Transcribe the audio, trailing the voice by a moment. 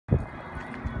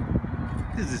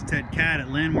This is Ted Cat at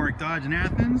Landmark Dodge in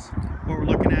Athens. What we're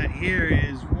looking at here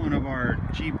is one of our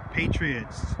Jeep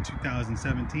Patriots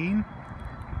 2017.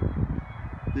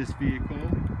 This vehicle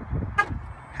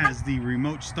has the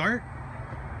remote start.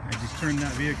 I just turned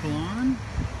that vehicle on.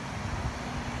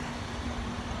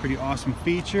 Pretty awesome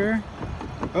feature.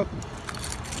 Oh,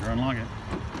 better unlock it.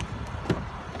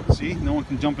 See, no one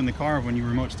can jump in the car when you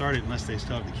remote start it unless they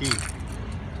still have the key.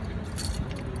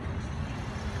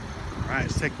 Alright,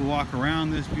 let's take a walk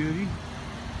around this beauty.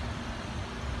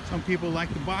 Some people like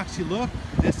the boxy look.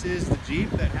 This is the Jeep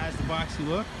that has the boxy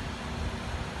look.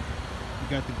 You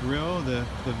got the grill, the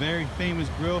very famous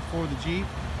grill for the Jeep.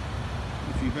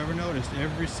 If you've ever noticed,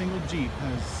 every single Jeep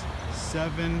has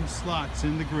 7 slots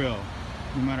in the grill.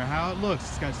 No matter how it looks,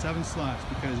 it's got 7 slots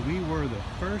because we were the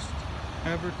first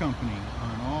ever company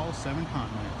on all 7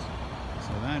 continents.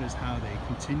 So that is how they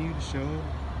continue to show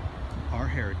our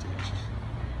heritage.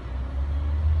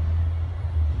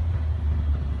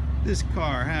 This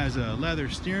car has a leather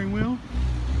steering wheel.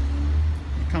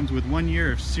 It comes with 1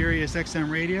 year of Sirius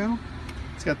XM radio.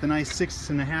 It's got the nice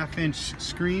 6.5-inch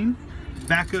screen,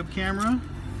 backup camera.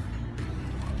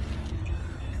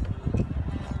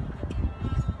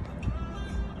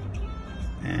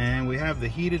 And we have the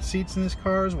heated seats in this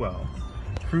car as well.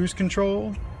 Cruise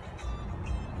control.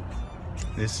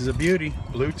 This is a beauty.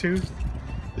 Bluetooth.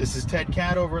 This is Ted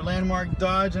Cat over at Landmark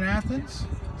Dodge in Athens.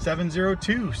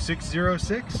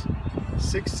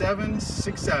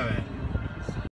 702-606-6767.